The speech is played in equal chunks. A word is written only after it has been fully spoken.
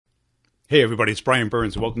Hey everybody, it's Brian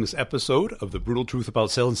Burns. Welcome to this episode of the Brutal Truth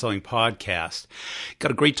About Sales and Selling podcast.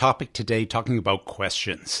 Got a great topic today talking about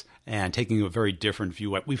questions and taking a very different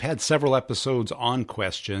view. We've had several episodes on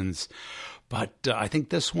questions, but I think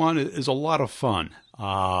this one is a lot of fun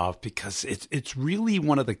because it's really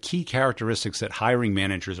one of the key characteristics that hiring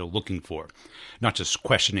managers are looking for. Not just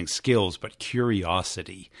questioning skills, but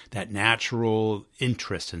curiosity, that natural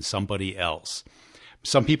interest in somebody else.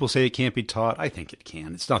 Some people say it can't be taught. I think it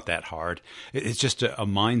can. It's not that hard. It's just a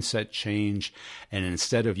mindset change. And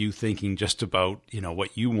instead of you thinking just about,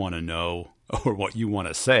 what you want to know or what you want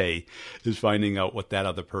to say, is finding out what that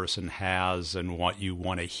other person has and what you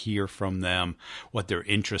want to hear from them, what they're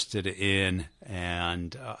interested in.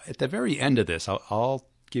 And at the very end of this, I'll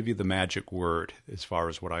give you the magic word as far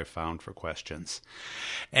as what I found for questions.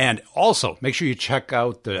 And also, make sure you check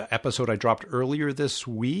out the episode I dropped earlier this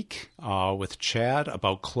week with Chad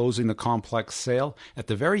about closing the complex sale. At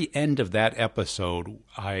the very end of that episode,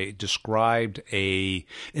 I described a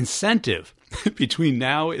incentive between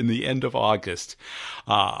now and the end of August,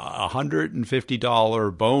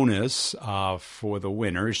 $150 bonus for the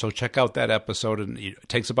winners. So check out that episode, and it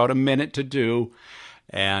takes about a minute to do.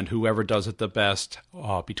 And whoever does it the best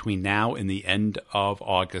between now and the end of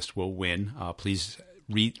August will win. Please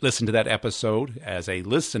listen to that episode as a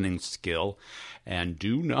listening skill, and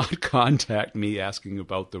do not contact me asking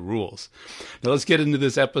about the rules. Now let's get into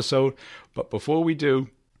this episode. But before we do,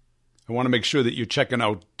 I want to make sure that you're checking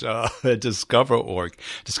out Discover.org.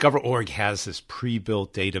 Discover.org has this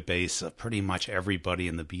pre-built database of pretty much everybody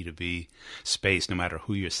in the B2B space, no matter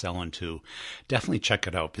who you're selling to. Definitely check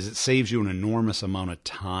it out because it saves you an enormous amount of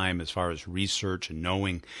time as far as research and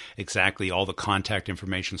knowing exactly all the contact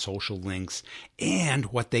information, social links, and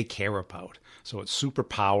what they care about. So it's super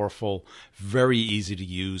powerful, very easy to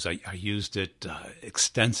use. I used it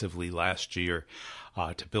extensively last year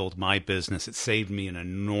to build my business. It saved me an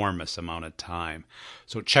enormous amount of time.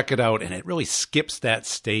 So check it out, and it really skips that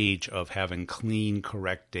stage of having clean,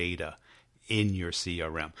 correct data in your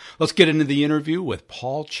CRM. Let's get into the interview with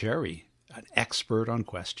Paul Cherry, an expert on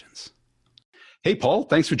questions. Hey, Paul,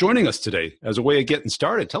 thanks for joining us today. As a way of getting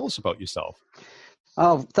started, tell us about yourself.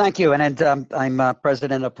 Oh, thank you. And I'm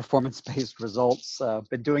president of Performance-Based Results.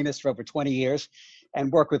 Been doing this for over 20 years and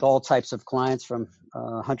work with all types of clients from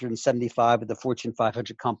 175 of the Fortune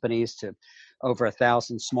 500 companies to over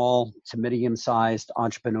 1,000 small to medium-sized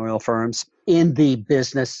entrepreneurial firms in the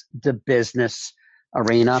business-to-business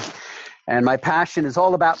arena. And my passion is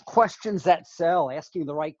all about questions that sell, asking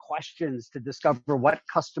the right questions to discover what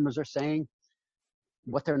customers are saying,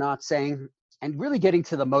 what they're not saying, and really getting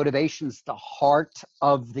to the motivations, the heart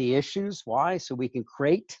of the issues. Why? So we can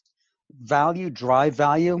create value, drive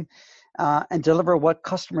value, and deliver what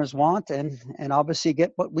customers want and obviously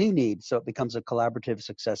get what we need. So it becomes a collaborative,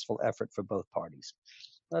 successful effort for both parties.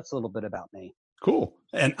 That's a little bit about me. Cool.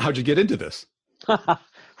 And how'd you get into this?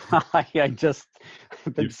 I just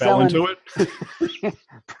been you fell into it?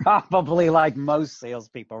 Probably like most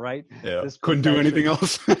salespeople, right? Yeah. Couldn't do anything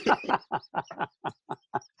else.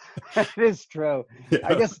 It is true. Yeah.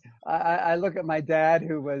 I guess I look at my dad,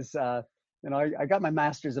 who was, I got my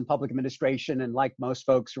master's in public administration, and like most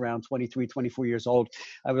folks around 23, 24 years old,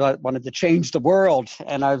 I wanted to change the world.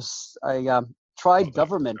 And I tried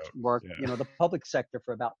government work, the public sector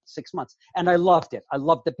for about 6 months. And I loved it. I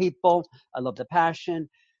loved the people. I loved the passion.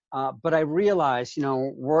 But I realized,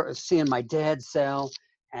 seeing my dad sell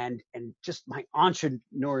and just my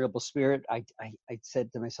entrepreneurial spirit, I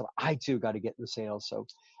said to myself, I too got to get in sales. So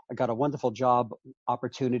I got a wonderful job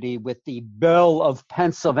opportunity with the Belle of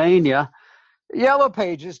Pennsylvania Yellow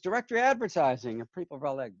Pages directory advertising, and people were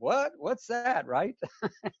like, what's that, right?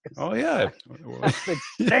 Oh yeah. That's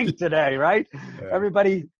extinct today, right? Yeah.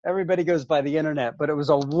 Everybody goes by the internet, but it was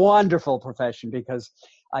a wonderful profession because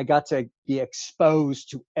I got to be exposed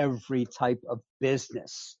to every type of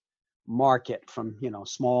business market, from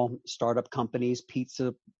small startup companies,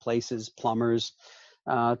 pizza places, plumbers,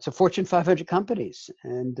 to Fortune 500 companies.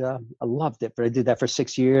 And I loved it, but I did that for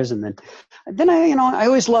 6 years. And then I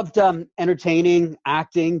always loved entertaining,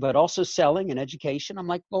 acting, but also selling and education. I'm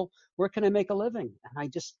like, well, where can I make a living? And I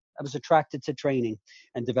was attracted to training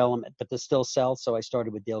and development, but to still sell. So I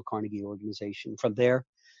started with Dale Carnegie Organization. From there,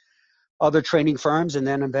 other training firms. And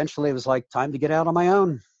then eventually it was like time to get out on my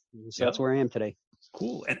own. So that's where I am today.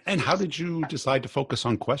 Cool. And how did you decide to focus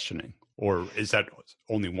on questioning? Or is that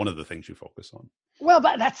only one of the things you focus on? Well,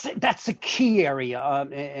 that's a key area.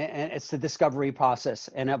 And it's the discovery process.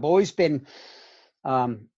 And I've always been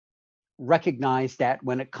recognized that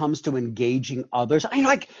when it comes to engaging others,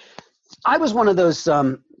 I was one of those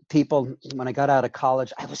people when I got out of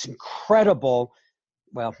college. I was incredible.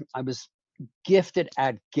 Well, I was gifted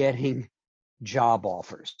at getting job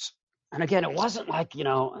offers. And again, it wasn't like,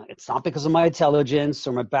 it's not because of my intelligence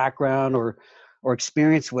or my background or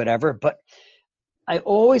experience, whatever, but I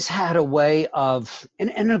always had a way of,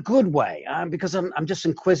 in a good way, because I'm just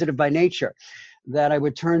inquisitive by nature, that I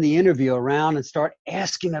would turn the interview around and start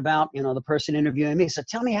asking about, the person interviewing me. So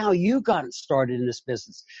tell me how you got started in this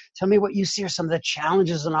business. Tell me what you see are some of the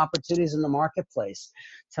challenges and opportunities in the marketplace.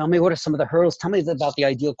 Tell me what are some of the hurdles. Tell me about the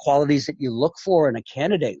ideal qualities that you look for in a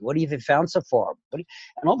candidate. What have you found so far? And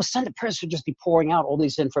all of a sudden, the person would just be pouring out all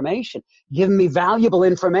this information, giving me valuable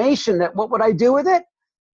information that what would I do with it?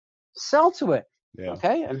 Sell to it. Yeah.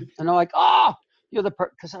 Okay. And they're like, you're the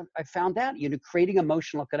because I found out, creating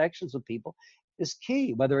emotional connections with people is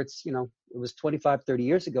key, whether it's, it was 25, 30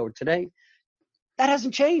 years ago or today, that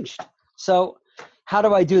hasn't changed. So how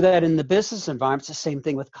do I do that in the business environment? It's the same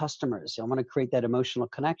thing with customers. I want to create that emotional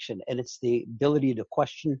connection, and it's the ability to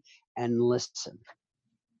question and listen.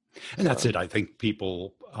 And that's it. I think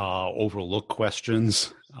people overlook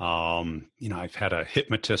questions. I've had a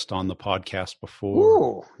hypnotist on the podcast before.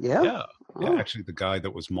 Ooh, yeah. Yeah. Yeah. Actually, the guy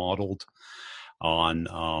that was modeled on,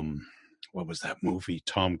 what was that movie?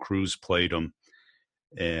 Tom Cruise played him.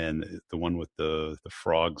 And the one with the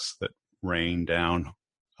frogs that rain down. Yes.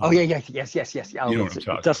 Oh, you know what I'm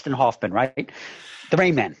talking Dustin Hoffman, right? The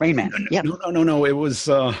Rain Man. Yeah. No. It was,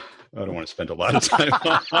 I don't want to spend a lot of time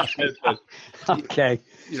on it. But, okay.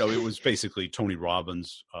 It was basically Tony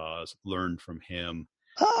Robbins learned from him.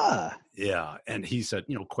 Yeah. And he said,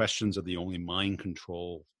 questions are the only mind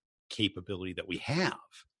control capability that we have.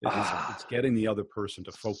 It's getting the other person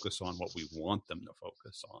to focus on what we want them to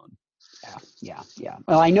focus on. Yeah.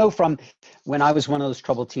 Well, I know from when I was one of those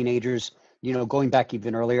troubled teenagers, going back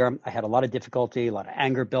even earlier, I had a lot of difficulty, a lot of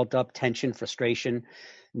anger built up, tension, frustration,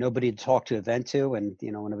 nobody to talk to, vent to. And,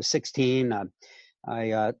 when I was 16,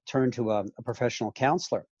 I turned to a professional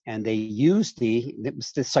counselor, and they used the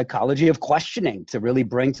psychology of questioning to really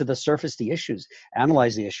bring to the surface the issues,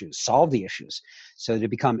 analyze the issues, solve the issues. So to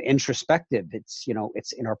become introspective, it's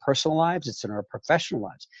in our personal lives, it's in our professional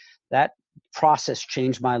lives. That process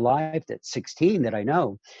changed my life at 16 that I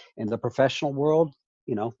know. In the professional world,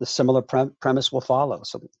 the similar premise will follow.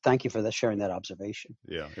 So thank you for sharing that observation.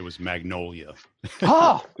 Yeah, it was Magnolia.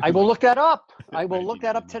 I will look that up. I will look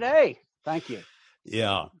that up today. Thank you.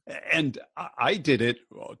 Yeah. And I did it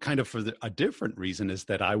kind of for a different reason, is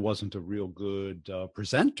that I wasn't a real good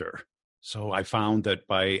presenter. So I found that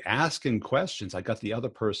by asking questions, I got the other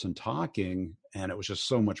person talking, and it was just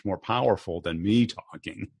so much more powerful than me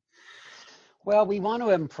talking. Well, we want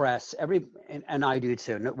to impress and I do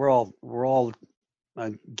too. We're all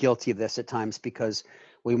guilty of this at times, because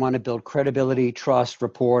we want to build credibility, trust,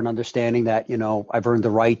 rapport, and understanding that, I've earned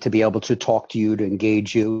the right to be able to talk to you, to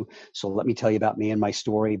engage you. So let me tell you about me and my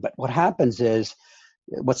story. But what happens is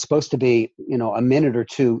what's supposed to be, a minute or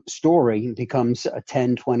two story becomes a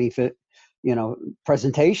 10, 20,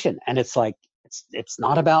 presentation. And it's like, it's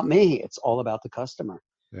not about me. It's all about the customer.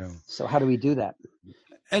 Yeah. So how do we do that?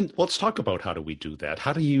 And let's talk about how do we do that?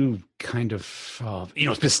 How do you kind of,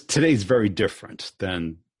 because today's very different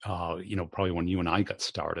than, probably when you and I got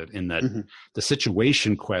started, in that the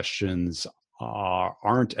situation questions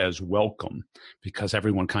aren't as welcome, because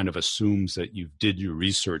everyone kind of assumes that you did your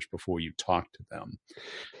research before you talk to them.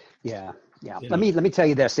 Yeah. Let me tell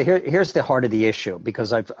you this. So here's the heart of the issue,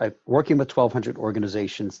 because I've working with 1,200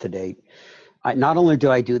 organizations to date. Not only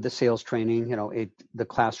do I do the sales training, the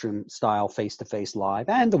classroom style, face-to-face live,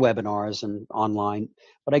 and the webinars and online,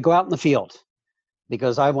 but I go out in the field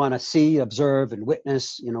because I want to see, observe, and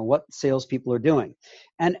witness, what salespeople are doing.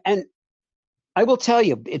 And I will tell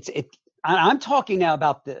you, I'm talking now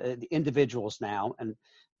about the individuals now, and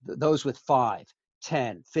those with 5,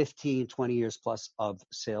 10, 15, 20 years plus of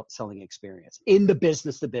selling experience in the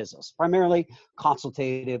business to business, primarily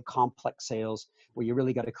consultative, complex sales, where you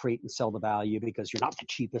really got to create and sell the value because you're not the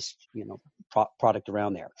cheapest, product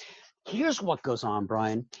around there. Here's what goes on,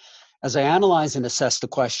 Brian, as I analyze and assess the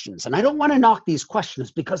questions. And I don't want to knock these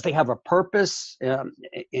questions because they have a purpose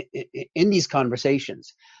in these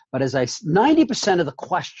conversations. But 90% of the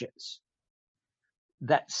questions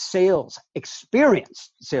that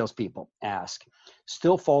experienced salespeople ask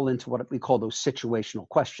still fall into what we call those situational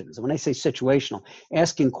questions. And when I say situational,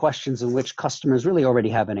 asking questions in which customers really already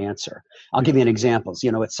have an answer. I'll give you an example.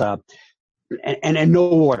 It's and no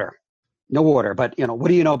order, but what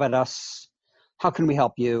do you know about us? How can we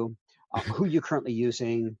help you? Who you're currently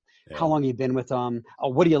using? Yeah. How long you've been with them?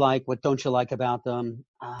 What do you like? What don't you like about them?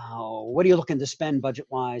 What are you looking to spend budget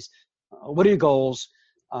wise? What are your goals?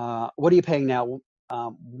 What are you paying now?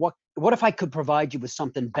 What if I could provide you with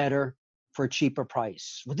something better for a cheaper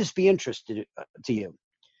price? Would this be interested to you?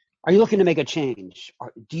 Are you looking to make a change?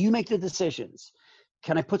 Do you make the decisions?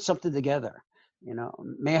 Can I put something together?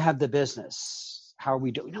 May I have the business? How are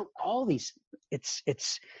we doing? All these,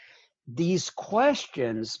 it's these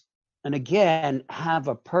questions, and again, have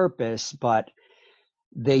a purpose, but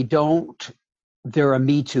they're a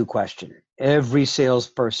Me Too question. Every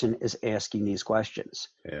salesperson is asking these questions.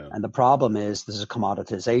 Yeah. And the problem is this is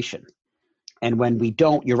commoditization. And when we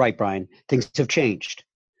don't, you're right, Brian, things have changed.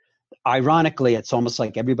 Ironically, it's almost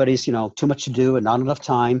like everybody's, too much to do and not enough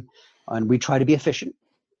time. And we try to be efficient.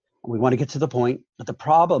 We want to get to the point. But the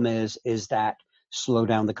problem is that slow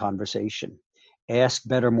down the conversation. Ask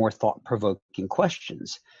better, more thought-provoking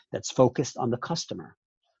questions that's focused on the customer,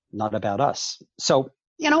 not about us. So,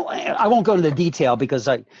 I won't go into the detail because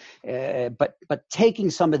but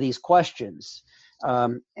taking some of these questions,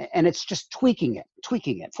 and it's just tweaking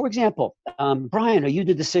it. For example, Brian, are you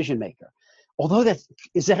the decision maker? Although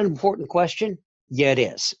is that an important question? Yeah, it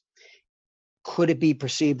is. Could it be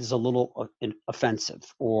perceived as a little offensive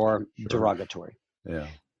or derogatory? Yeah.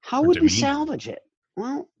 How would we salvage it?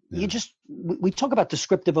 Well, we talk about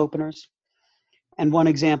descriptive openers, and one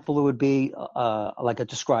example would be like a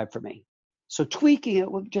describe for me. So tweaking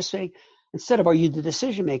it would just say, instead of are you the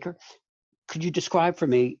decision maker, could you describe for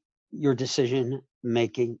me your decision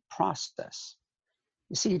making process?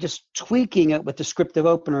 You see, just tweaking it with descriptive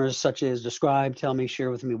openers such as describe, tell me,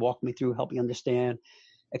 share with me, walk me through, help me understand,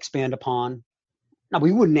 expand upon. Now,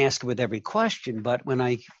 we wouldn't ask it with every question, but when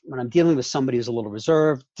I'm dealing with somebody who's a little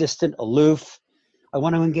reserved, distant, aloof, I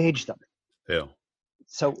want to engage them. Yeah.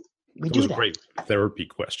 So we do that. Those are great therapy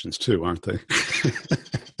questions too, aren't they?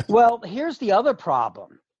 Well, here's the other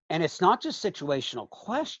problem, and it's not just situational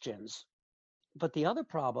questions, but the other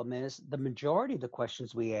problem is the majority of the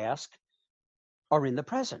questions we ask are in the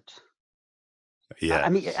present. Yeah. I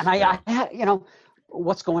mean, and I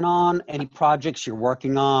what's going on? Any projects you're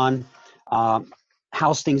working on?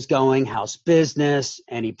 How's things going? How's business?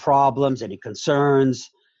 Any problems? Any concerns?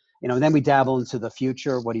 And then we dabble into the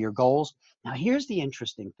future. What are your goals? Now, here's the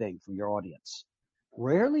interesting thing for your audience.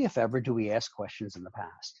 Rarely, if ever, do we ask questions in the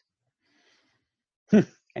past.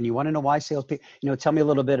 And you want to know why, salespeople? Tell me a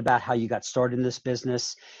little bit about how you got started in this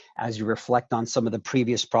business as you reflect on some of the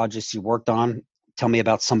previous projects you worked on. Tell me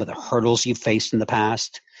about some of the hurdles you faced in the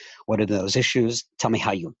past. What are those issues? Tell me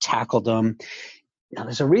how you tackled them. Now,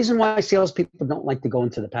 there's a reason why salespeople don't like to go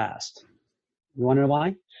into the past. You want to know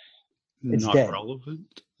why? It's not dead.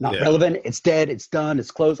 relevant. Not relevant. It's dead. It's done.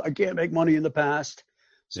 It's closed. I can't make money in the past.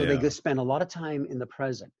 So they spend a lot of time in the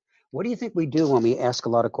present. What do you think we do when we ask a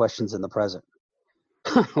lot of questions in the present?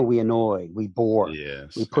 We annoy, we bore,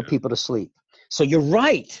 we put people to sleep. So you're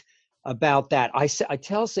right about that. I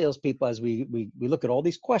tell salespeople as we look at all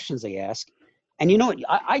these questions they ask, and you know what?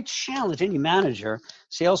 I challenge any manager,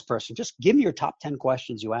 salesperson, just give me your top 10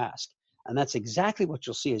 questions you ask. And that's exactly what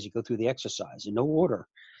you'll see as you go through the exercise in no order.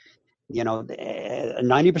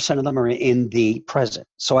 90% of them are in the present.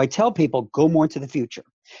 So I tell people, go more into the future.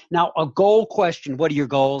 Now, a goal question, what are your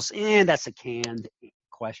goals? And that's a canned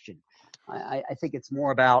question. I think it's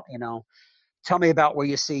more about, tell me about where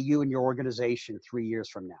you see you and your organization 3 years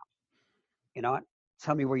from now.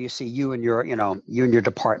 Tell me where you see you and your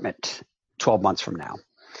department 12 months from now.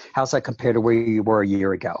 How's that compare to where you were a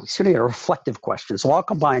year ago? It's going to be a reflective question. So I'll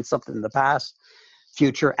combine something in the past,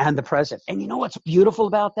 future, and the present. And you know what's beautiful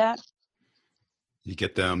about that? You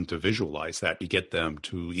get them to visualize that. You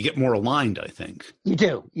get more aligned, I think. You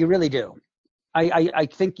do. You really do. I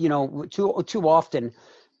think, too often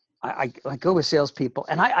I go with salespeople,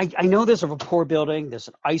 and I know there's a rapport building, there's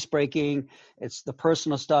an ice breaking, it's the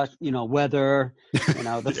personal stuff, weather,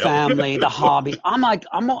 the family, the hobby. I'm like,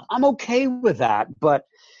 I'm okay with that. But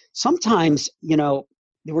sometimes,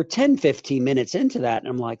 we're 10, 15 minutes into that, and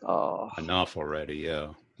I'm like, oh. Enough already, yeah.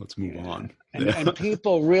 Let's move on. And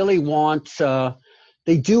people really want,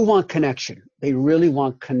 they do want connection. They really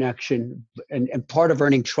want connection. And part of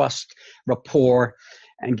earning trust, rapport,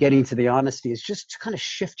 and getting to the honesty is just to kind of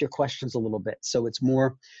shift your questions a little bit. So it's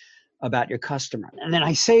more about your customer. And then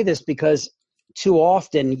I say this because too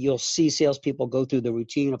often you'll see salespeople go through the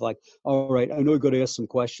routine of like, all right, I know I've got to ask some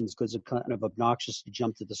questions because it's kind of obnoxious to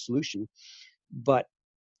jump to the solution. But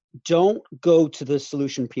don't go to the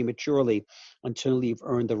solution prematurely until you've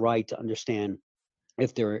earned the right to understand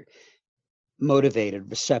if they're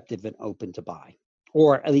motivated, receptive, and open to buy.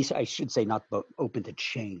 Or at least I should say not open to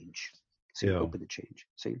change. Open to change.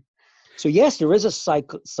 See? So yes, there is a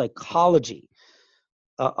psychology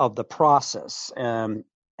of the process and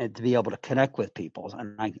to be able to connect with people.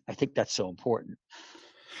 And I think that's so important.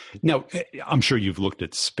 Now, I'm sure you've looked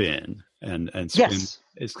at spin, and spin Yes.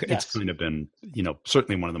 it's Yes. kind of been,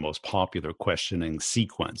 certainly one of the most popular questioning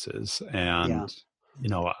sequences. Yeah.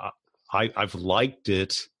 And, I've liked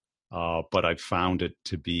it, but I've found it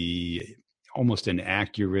to be almost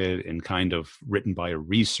inaccurate and kind of written by a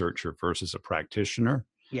researcher versus a practitioner.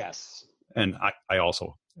 Yes. And I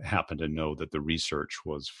also happen to know that the research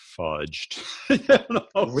was fudged.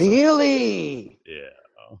 So, Really? yeah.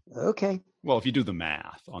 Okay. Well, if you do the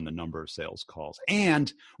math on the number of sales calls,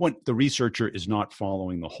 and when the researcher is not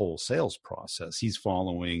following the whole sales process, he's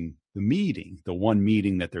following the one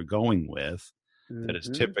meeting that they're going with, that is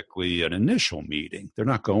Mm-hmm. typically an initial meeting. They're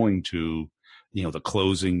not going to, the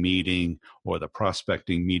closing meeting or the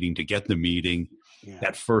prospecting meeting to get the meeting. Yeah.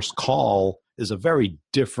 That first call is a very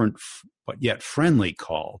different but yet friendly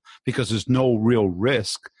call, because there's no real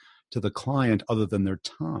risk to the client other than their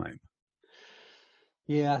time.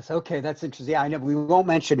 Yes. Okay. That's interesting. Yeah, I know we won't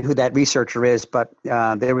mention who that researcher is, but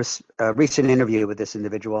there was a recent interview with this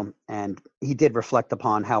individual, and he did reflect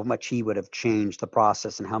upon how much he would have changed the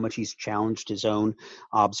process and how much he's challenged his own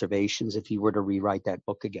observations if he were to rewrite that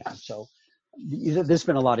book again. So there's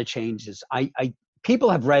been a lot of changes. People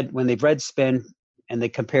have read, when they've read Spin and they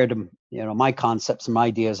compared to, my concepts and my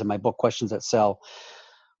ideas in my book, Questions That Sell,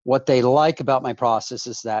 what they like about my process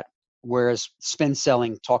is that whereas spin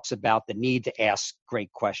selling talks about the need to ask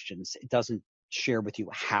great questions, it doesn't share with you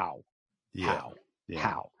how. Yeah. The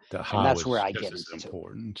And how that's where is I just get as into.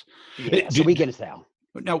 important. Yeah, so Do, we get into that.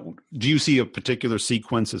 now, do you see a particular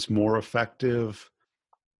sequence that's more effective?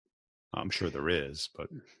 I'm sure there is, but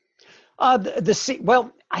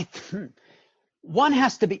Well, one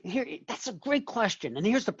has to be here. That's a great question. And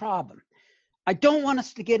here's the problem. I don't want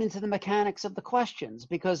us to get into the mechanics of the questions,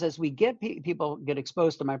 because as we get people get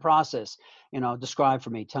exposed to my process, describe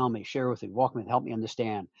for me, tell me, share with me, walk me, help me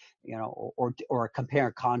understand, or compare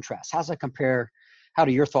and contrast. How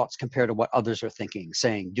do your thoughts compare to what others are thinking,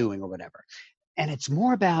 saying, doing, or whatever? And it's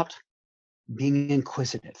more about being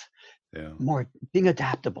inquisitive, yeah, more being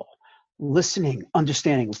adaptable, listening,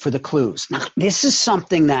 understanding for the clues. Now, this is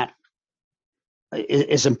something that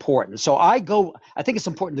is important. So I think it's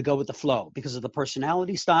important to go with the flow because of the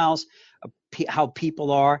personality styles, how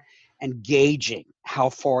people are, and gauging how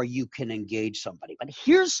far you can engage somebody. But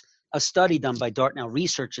here's a study done by Dartnell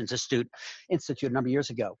Research Institute a number of years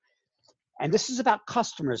ago. And this is about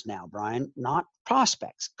customers now, Brian, not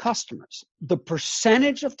prospects, customers. The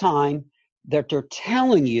percentage of time that they're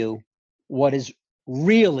telling you what is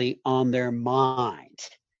really on their mind.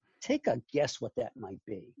 Take a guess what that might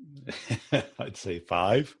be. I'd say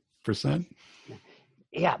 5%.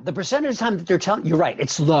 Yeah, the percentage of time that they're telling you're right.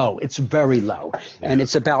 It's low. It's very low, Yeah. and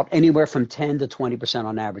it's about anywhere from 10 to 20%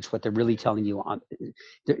 on average. What they're really telling you on,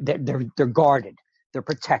 they're guarded, they're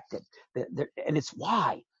protected, and it's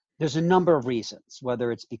why. There's a number of reasons.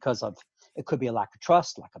 Whether it's because of it could be a lack of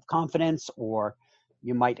trust, lack of confidence, or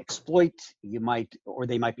you might exploit. Or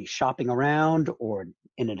they might be shopping around, or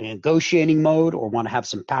in a negotiating mode, or want to have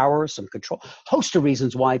some power, some control. Host of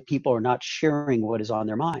reasons why people are not sharing what is on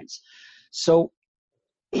their minds. So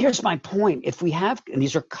here's my point. If we have, and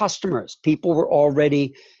these are customers, people we're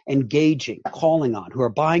already engaging, calling on, who are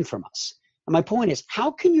buying from us. And my point is,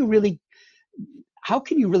 how can you really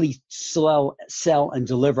sell and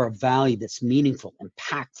deliver a value that's meaningful,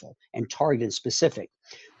 impactful, and targeted and specific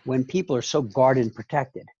when people are so guarded and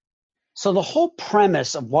protected? So the whole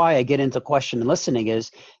premise of why I get into question and listening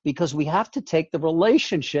is because we have to take the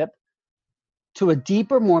relationship to a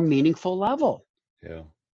deeper, more meaningful level. Yeah.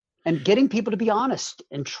 And getting people to be honest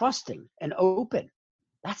and trusting and open.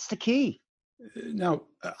 That's the key. Now,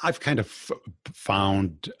 I've kind of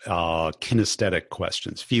found kinesthetic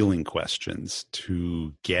questions, feeling questions,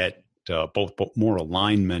 to get both more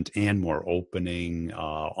alignment and more opening,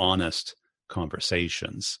 honest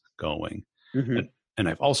conversations going. Mm-hmm. And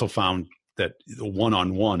I've also found that the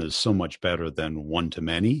one-on-one is so much better than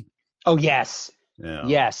one-to-many. Oh, yes. Yeah.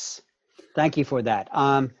 Yes. Thank you for that.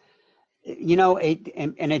 I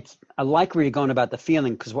like where you're going about the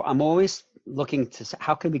feeling, because I'm always looking to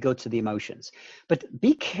how can we go to the emotions. But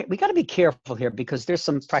we got to be careful here, because there's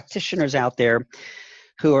some practitioners out there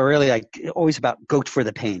who are really like always about go for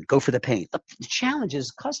the pain. The challenge is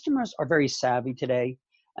customers are very savvy today,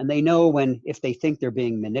 and they know if they think they're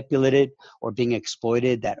being manipulated or being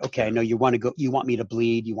exploited, that, okay, I know you want me to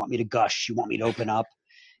bleed, you want me to gush, you want me to open up.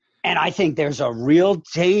 And I think there's a real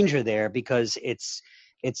danger there, because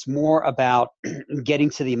it's more about getting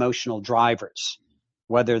to the emotional drivers,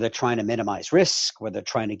 whether they're trying to minimize risk, whether they're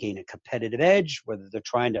trying to gain a competitive edge, whether they're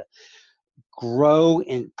trying to grow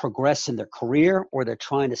and progress in their career, or they're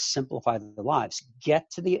trying to simplify their lives. Get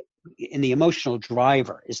to the in the emotional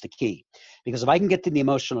driver is the key. Because if I can get to the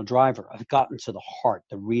emotional driver, I've gotten to the heart,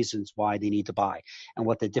 the reasons why they need to buy and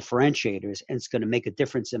what the differentiator is, and it's going to make a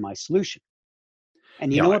difference in my solution.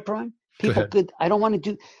 And you know what, Brian? People could, I don't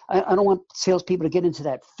want salespeople to get into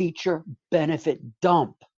that feature benefit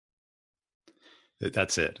dump.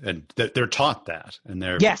 That's it. And they're taught that. And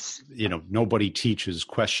yes, nobody teaches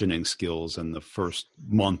questioning skills in the first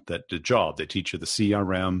month at the job. They teach you the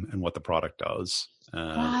CRM and what the product does.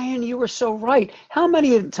 Brian, you were so right. How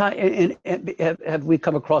many times have we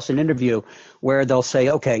come across an interview where they'll say,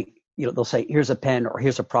 okay, they'll say, here's a pen or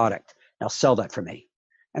here's a product. Now sell that for me.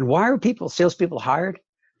 And why are salespeople hired?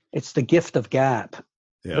 It's the gift of gab.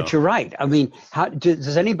 Yeah. But you're right. I mean,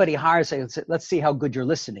 does anybody hire, say, let's see how good your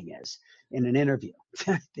listening is in an interview?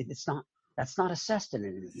 That's not assessed in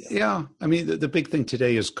an interview. Yeah. I mean, the big thing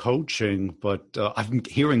today is coaching, but I've been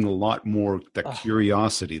hearing a lot more that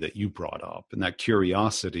curiosity that you brought up. And that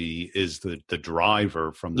curiosity is the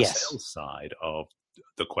driver from the sales side of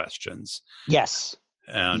the questions. Yes.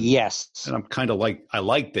 And I'm kind of I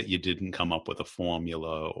like that you didn't come up with a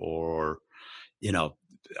formula or,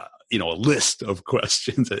 a list of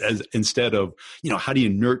questions instead of, how do you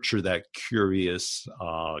nurture that curious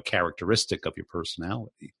characteristic of your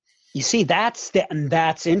personality? You see, that's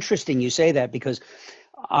interesting. You say that because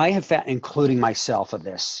I have found, including myself, of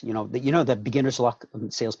this. The beginner's luck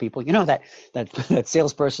salespeople. That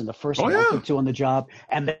salesperson, the first month or two on the job,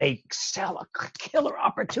 and they sell a killer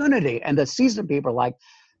opportunity, and the seasoned people are like,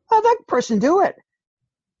 "Oh, that person do it,"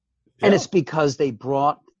 and it's because they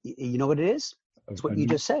brought. You know what it is? It's what you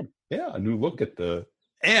just said. Yeah, a new look at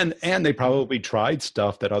and they probably tried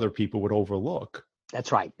stuff that other people would overlook.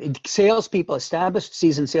 That's right. Salespeople, established,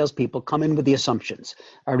 seasoned salespeople, come in with the assumptions.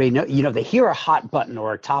 Already know, they hear a hot button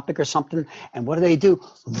or a topic or something, and what do?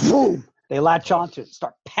 Boom! They latch onto it,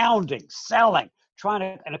 start pounding, selling, trying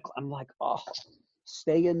to. And I'm like,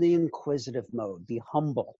 stay in the inquisitive mode, be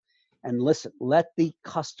humble, and listen. Let the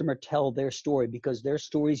customer tell their story because their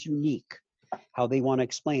story is unique. How they want to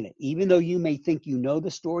explain it, even though you may think you know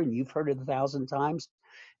the story and you've heard it 1,000 times,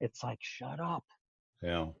 it's like, shut up.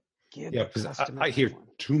 Yeah. Because I hear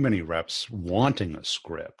too many reps wanting a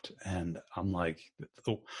script, and I'm like,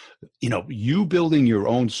 you building your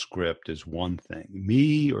own script is one thing.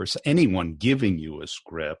 Me or anyone giving you a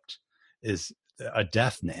script is a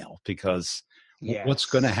death nail because what's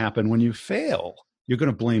going to happen when you fail? You're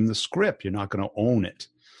going to blame the script. You're not going to own it.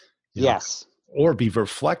 Yes. Or be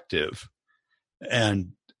reflective.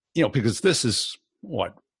 And, because this is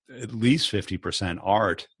at least 50%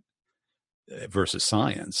 art versus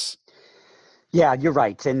science. Yeah, you're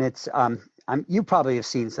right. And it's, you probably have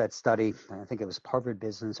seen that study. I think it was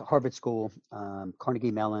Harvard School, Carnegie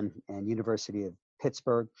Mellon, and University of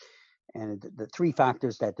Pittsburgh. And the three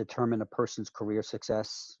factors that determine a person's career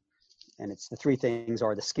success. And it's the three things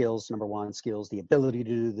are the skills, number one, skills, the ability to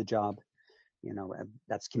do the job.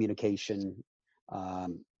 That's communication.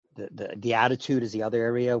 The attitude is the other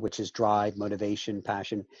area, which is drive, motivation,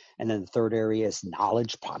 passion. And then the third area is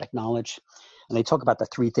knowledge, product knowledge. And they talk about the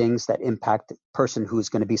three things that impact the person who's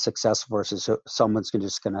going to be successful versus someone's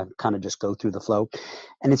just going to kind of just go through the flow.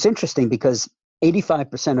 And it's interesting because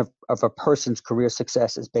 85% of a person's career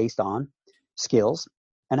success is based on skills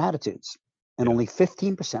and attitudes, and only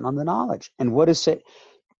 15% on the knowledge. And what is it?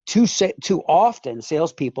 Too often,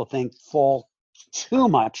 salespeople fall too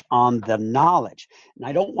much on the knowledge. And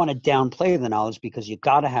I don't want to downplay the knowledge because you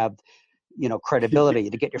got to have, credibility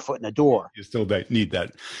to get your foot in the door. You still need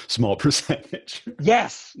that small percentage.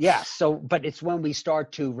 Yes. So, but it's when we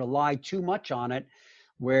start to rely too much on it,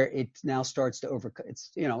 where it now starts to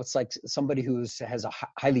it's like somebody who has a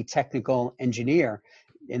highly technical engineer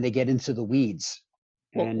and they get into the weeds.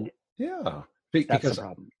 And that's the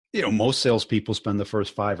problem. Most salespeople spend the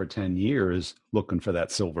first 5 or 10 years looking for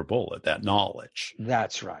that silver bullet, that knowledge.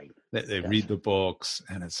 That's right. They read the books,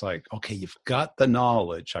 and it's like, okay, you've got the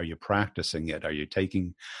knowledge. Are you practicing it? Are you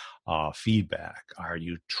taking feedback? Are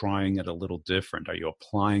you trying it a little different? Are you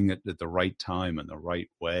applying it at the right time and the right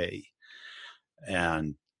way?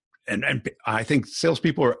 And I think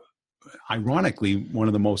salespeople are, ironically, one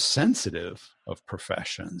of the most sensitive of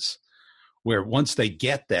professions, where once they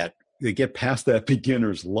get past that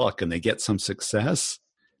beginner's luck and they get some success,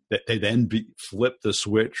 that they then flip the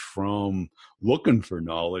switch from looking for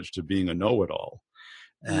knowledge to being a know-it-all,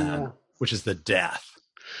 which is the death.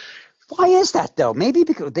 Why is that though? Maybe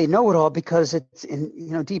because they know it all, because it's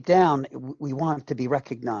deep down, we want to be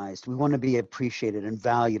recognized. We want to be appreciated and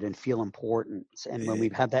valued and feel important. And when we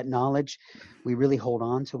have that knowledge, we really hold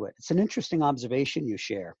on to it. It's an interesting observation you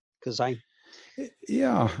share, because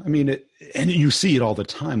Yeah, I mean, and you see it all the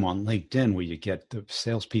time on LinkedIn where you get the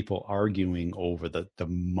salespeople arguing over the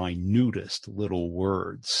minutest little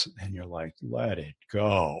words, and you're like, let it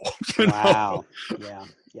go. You know? Wow. Yeah.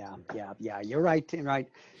 Yeah. Yeah. Yeah. You're right. You're right.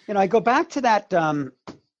 I go back to that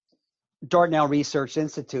Dartnell Research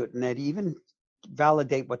Institute, and that even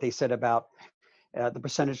validate what they said about the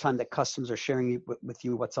percentage of time that customers are sharing with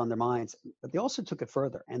you what's on their minds. But they also took it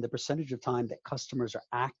further, and the percentage of time that customers are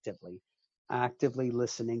actively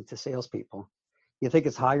listening to salespeople. You think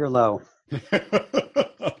it's high or low?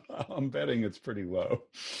 I'm betting it's pretty low.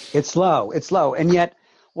 It's low. It's low. And yet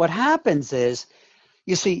what happens is,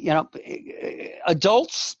 you see,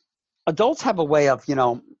 adults have a way of,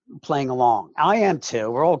 playing along. I am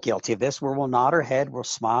too. We're all guilty of this, where we'll nod our head, we'll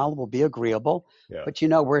smile, we'll be agreeable. Yeah. But,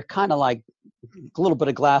 we're kind of like a little bit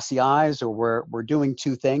of glassy eyes, or we're doing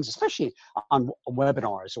two things, especially on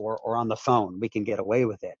webinars or on the phone. We can get away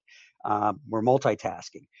with it. We're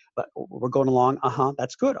multitasking, but we're going along.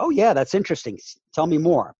 That's good. Oh yeah, that's interesting. Tell me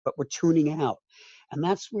more. But we're tuning out. And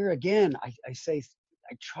that's where, again, I say,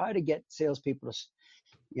 I try to get salespeople to,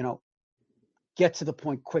 get to the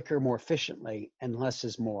point quicker, more efficiently, and less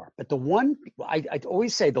is more. But I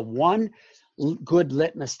always say the one good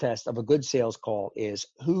litmus test of a good sales call is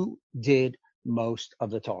who did most of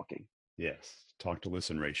the talking. Yes. Talk to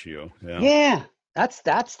listen ratio. Yeah. Yeah. That's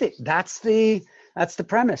the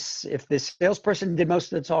premise. If the salesperson did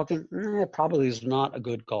most of the talking, it probably is not a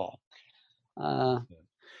good call.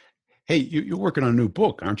 Hey, you're working on a new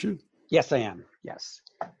book, aren't you? Yes, I am. Yes.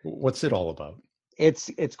 What's it all about?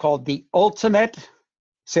 It's called The Ultimate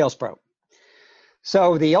Sales Pro.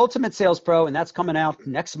 So The Ultimate Sales Pro, and that's coming out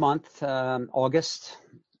next month, August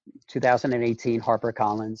 2018,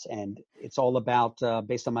 HarperCollins. And it's all about,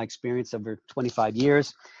 based on my experience over 25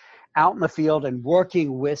 years, out in the field and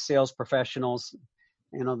working with sales professionals,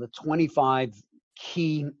 the 25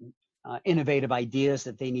 key innovative ideas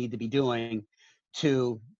that they need to be doing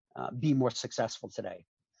to be more successful today.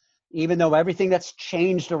 Even though everything that's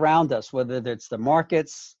changed around us, whether it's the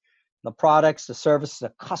markets, the products, the services,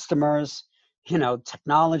 the customers,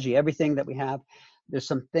 technology, everything that we have, there's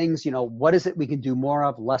some things, what is it we can do more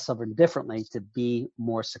of, less of, and differently to be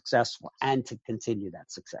more successful and to continue that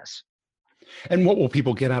success. And what will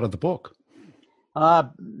people get out of the book?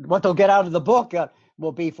 What they'll get out of the book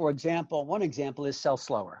will be, for example, one example is sell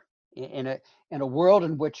slower. In a world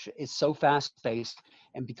in which is so fast-paced,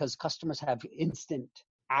 and because customers have instant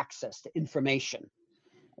access to information,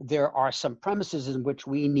 there are some premises in which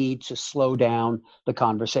we need to slow down the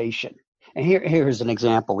conversation. And here's an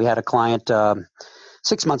example. We had a client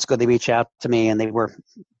 6 months ago. They reached out to me, and they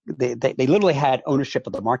literally had ownership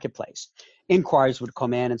of the marketplace. Inquiries would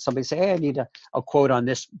come in, and somebody say, "Hey, I need a quote on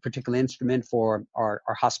this particular instrument for our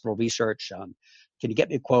hospital research. Can you get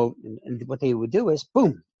me a quote?" And what they would do is,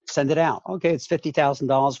 boom, send it out. Okay, it's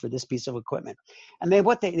 $50,000 for this piece of equipment. And they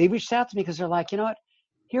reached out to me because they're like, you know what?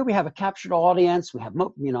 Here we have a captured audience. We have,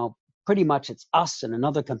 pretty much it's us and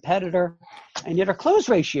another competitor, and yet our close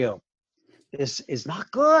ratio is not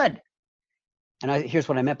good. And here's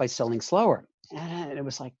what I meant by selling slower. And it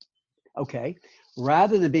was like, okay,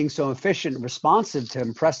 rather than being so efficient and responsive to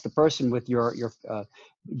impress the person with your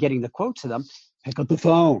getting the quote to them, pick up the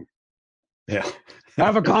phone. Yeah.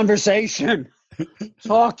 Have a conversation.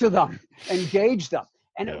 Talk to them. Engage them.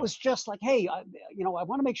 And it was just like, hey, I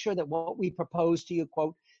want to make sure that what we propose to you,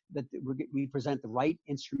 quote, that we present the right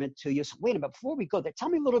instrument to you. So wait a minute, before we go there, tell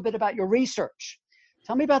me a little bit about your research.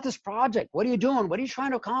 Tell me about this project. What are you doing? What are you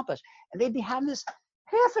trying to accomplish? And they'd be having this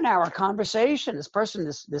half an hour conversation. This person,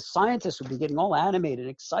 this scientist would be getting all animated,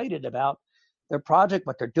 excited about their project,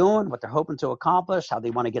 what they're doing, what they're hoping to accomplish, how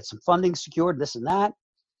they want to get some funding secured, this and that.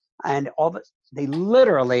 And they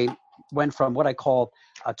literally went from what I call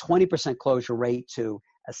a 20% closure rate to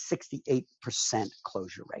a 68%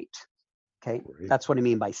 closure rate. Okay. Great. That's what I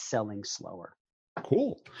mean by selling slower.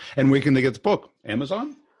 Cool. And where can they get the book?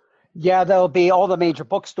 Amazon? Yeah, there'll be all the major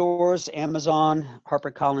bookstores, Amazon,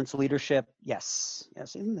 HarperCollins Leadership. Yes.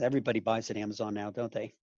 Everybody buys at Amazon now, don't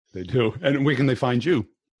they? They do. And where can they find you?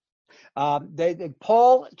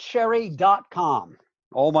 PaulCherry.com.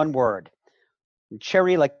 All one word.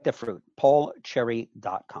 Cherry like the fruit.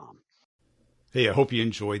 PaulCherry.com. Hey, I hope you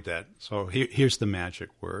enjoyed that. So here's the magic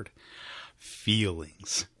word.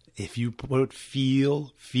 Feelings. If you put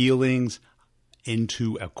feelings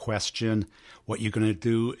into a question, what you're going to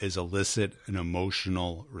do is elicit an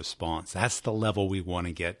emotional response. That's the level we want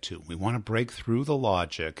to get to. We want to break through the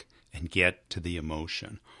logic and get to the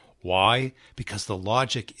emotion. Why? Because the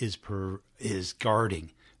logic is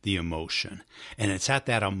guarding the emotion. And it's at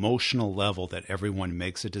that emotional level that everyone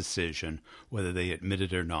makes a decision, whether they admit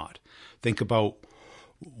it or not. Think about,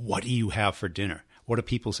 what do you have for dinner? What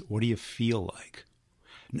do you feel like?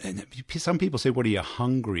 And some people say, what are you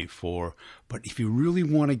hungry for? But if you really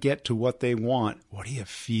want to get to what they want, what do you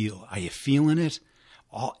feel? Are you feeling it?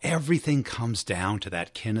 Everything comes down to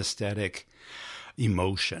that kinesthetic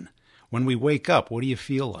emotion. When we wake up, what do you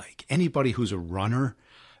feel like? Anybody who's a runner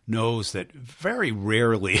knows that very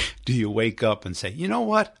rarely do you wake up and say, you know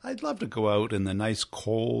what? I'd love to go out in the nice,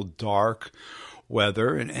 cold, dark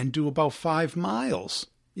weather and do about 5 miles.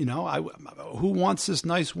 You know, who wants this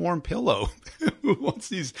nice warm pillow? Who wants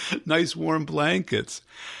these nice warm blankets?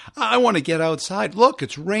 I want to get outside. Look,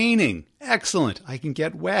 it's raining. Excellent. I can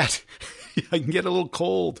get wet. I can get a little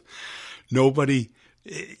cold. Nobody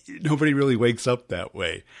really wakes up that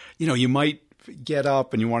way. You know, you might get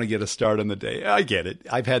up and you want to get a start on the day. I get it.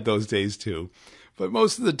 I've had those days too. But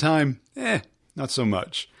most of the time, not so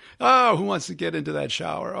much. Oh, who wants to get into that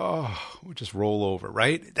shower? Oh, we'll just roll over,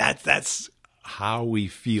 right? That's how we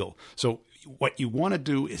feel. So what you want to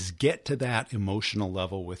do is get to that emotional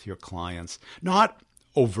level with your clients, not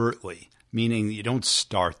overtly, meaning you don't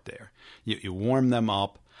start there. You warm them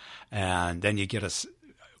up, and then you get a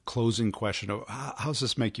closing question of, how does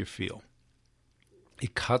this make you feel?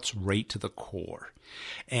 It cuts right to the core.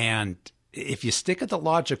 And if you stick at the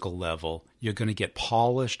logical level, you're going to get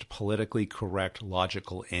polished, politically correct,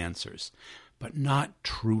 logical answers, but not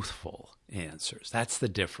truthful answers. That's the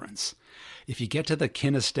difference. If you get to the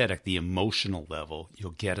kinesthetic, the emotional level,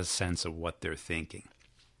 you'll get a sense of what they're thinking.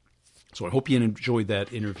 So I hope you enjoyed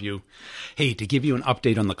that interview. Hey, to give you an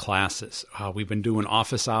update on the classes, we've been doing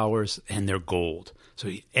office hours, and they're gold.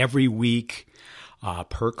 So every week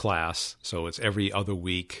per class, so it's every other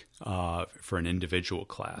week for an individual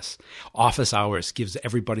class. Office hours gives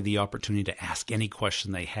everybody the opportunity to ask any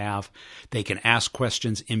question they have. They can ask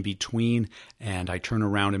questions in between, and I turn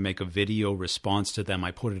around and make a video response to them.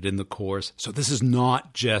 I put it in the course. So this is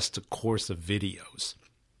not just a course of videos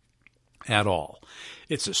at all.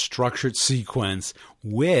 It's a structured sequence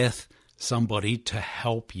with somebody to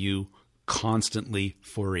help you constantly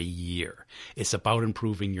for a year. It's about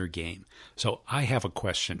improving your game. So I have a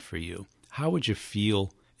question for you. How would you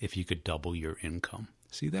feel if you could double your income?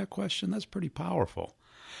 See that question? That's pretty powerful.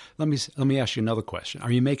 Let me ask you another question.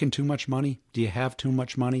 Are you making too much money? Do you have too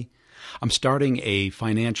much money? I'm starting a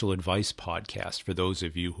financial advice podcast for those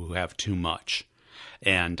of you who have too much.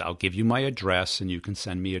 And I'll give you my address, and you can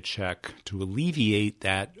send me a check to alleviate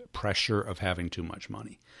that pressure of having too much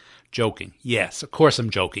money. Joking. Yes, of course I'm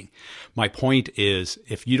joking. My point is,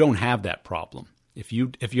 if you don't have that problem, if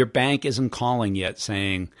your bank isn't calling yet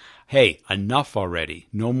saying, hey, enough already,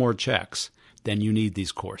 no more checks, then you need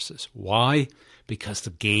these courses. Why? Because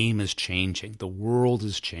the game is changing. The world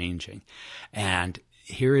is changing. And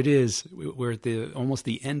here it is. We're at almost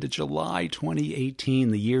the end of July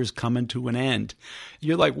 2018. The year's coming to an end.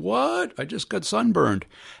 You're like, what? I just got sunburned.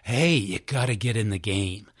 Hey, you got to get in the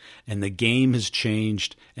game. And the game has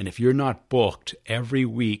changed. And if you're not booked every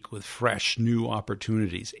week with fresh new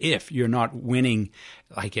opportunities, if you're not winning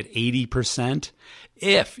like at 80%,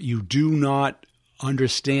 if you do not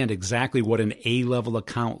understand exactly what an A-level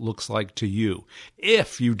account looks like to you,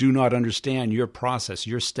 if you do not understand your process,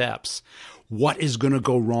 your steps, what is going to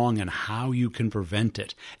go wrong and how you can prevent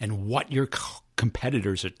it, and what your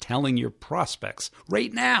competitors are telling your prospects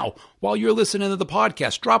right now while you're listening to the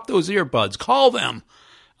podcast. Drop those earbuds. Call them.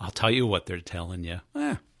 I'll tell you what they're telling you.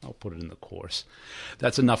 I'll put it in the course.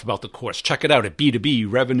 That's enough about the course. Check it out at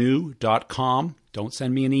b2brevenue.com. Don't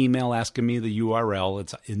send me an email asking me the URL.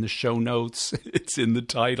 It's in the show notes. It's in the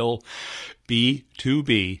title.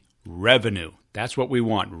 B2B Revenue. That's what we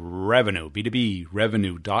want. Revenue.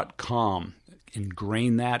 b2brevenue.com.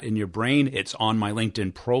 Ingrain that in your brain. It's on my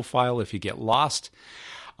LinkedIn profile if you get lost.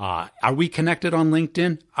 Are we connected on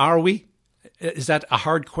LinkedIn? Are we? Is that a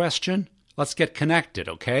hard question? Let's get connected,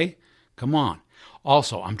 okay? Come on.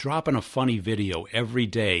 Also, I'm dropping a funny video every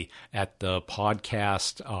day at the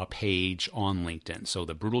podcast page on LinkedIn. So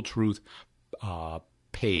the Brutal Truth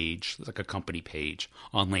page, like a company page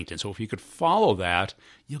on LinkedIn. So if you could follow that,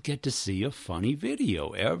 you'll get to see a funny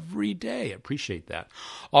video every day. I appreciate that.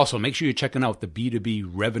 Also, make sure you're checking out the B2B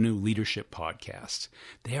Revenue Leadership Podcast.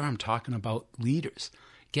 There I'm talking about leaders.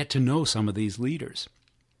 Get to know some of these leaders.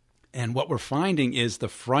 And what we're finding is the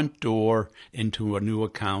front door into a new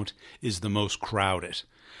account is the most crowded.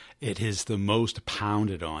 It is the most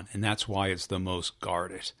pounded on, and that's why it's the most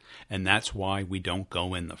guarded. And that's why we don't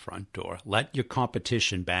go in the front door. Let your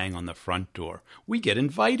competition bang on the front door. We get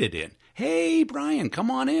invited in. Hey, Brian, come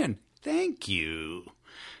on in. Thank you.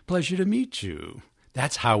 Pleasure to meet you.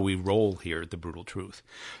 That's how we roll here at The Brutal Truth.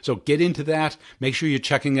 So get into that. Make sure you're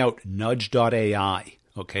checking out nudge.ai.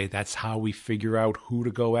 Okay, that's how we figure out who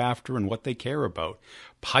to go after and what they care about.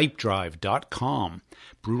 Pipedrive.com.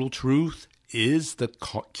 Brutal Truth is the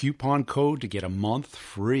coupon code to get a month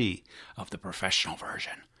free of the professional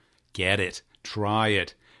version. Get it. Try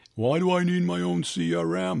it. Why do I need my own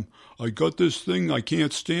CRM? I got this thing I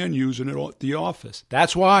can't stand using it at the office.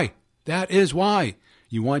 That's why. That is why.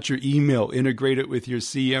 You want your email integrated with your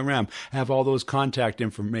CRM, have all those contact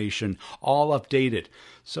information all updated.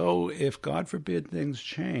 So if, God forbid, things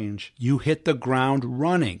change, you hit the ground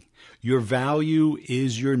running. Your value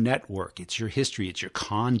is your network. It's your history. It's your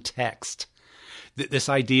context. This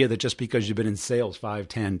idea that just because you've been in sales 5,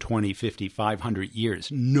 10, 20, 50, 500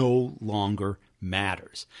 years no longer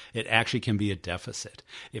matters. It actually can be a deficit.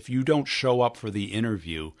 If you don't show up for the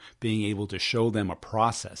interview, being able to show them a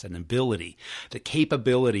process, an ability, the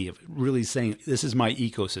capability of really saying, this is my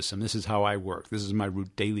ecosystem, this is how I work, this is my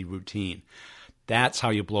daily routine. That's how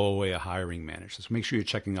you blow away a hiring manager. So make sure you're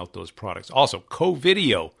checking out those products. Also,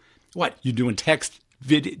 Co-Video. What? You doing text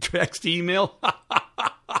email?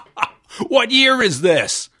 What year is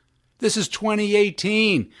this? This is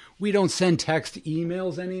 2018. We don't send text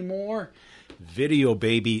emails anymore. Video,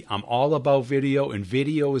 baby. I'm all about video, and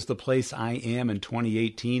video is the place I am in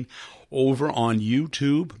 2018. Over on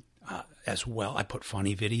YouTube as well. I put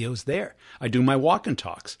funny videos there. I do my walk and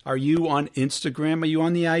talks. Are you on Instagram? Are you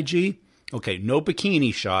on the IG? Okay, no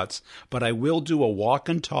bikini shots, but I will do a walk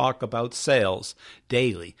and talk about sales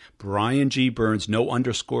daily. Brian G. Burns, no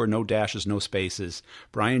underscore, no dashes, no spaces.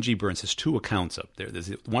 Brian G. Burns has 2 accounts up there. There's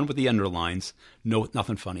the one with the underlines,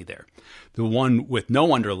 nothing funny there. The one with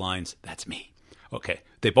no underlines, that's me. Okay,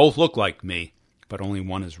 they both look like me, but only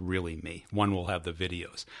one is really me. One will have the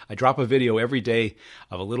videos. I drop a video every day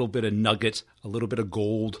of a little bit of nugget, a little bit of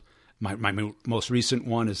gold. My most recent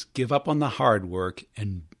one is give up on the hard work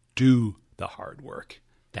and do the hard work.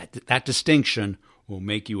 That distinction will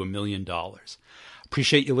make you $1 million.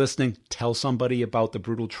 Appreciate you listening. Tell somebody about The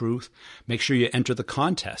Brutal Truth. Make sure you enter the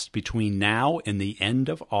contest between now and the end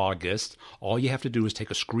of August. All you have to do is take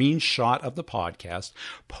a screenshot of the podcast,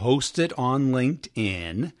 post it on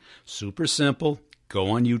LinkedIn. Super simple. Go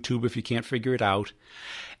on YouTube if you can't figure it out.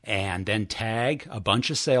 And then tag a bunch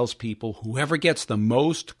of salespeople. Whoever gets the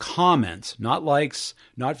most comments, not likes,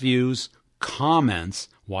 not views, comments.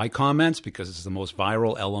 Why comments? Because it's the most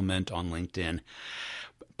viral element on LinkedIn.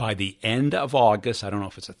 By the end of August, I don't know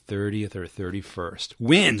if it's the 30th or 31st,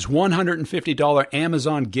 wins $150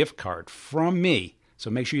 Amazon gift card from me. So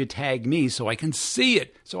make sure you tag me so I can see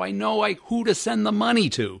it, so I know who to send the money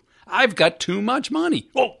to. I've got too much money.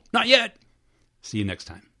 Oh, not yet. See you next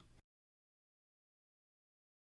time.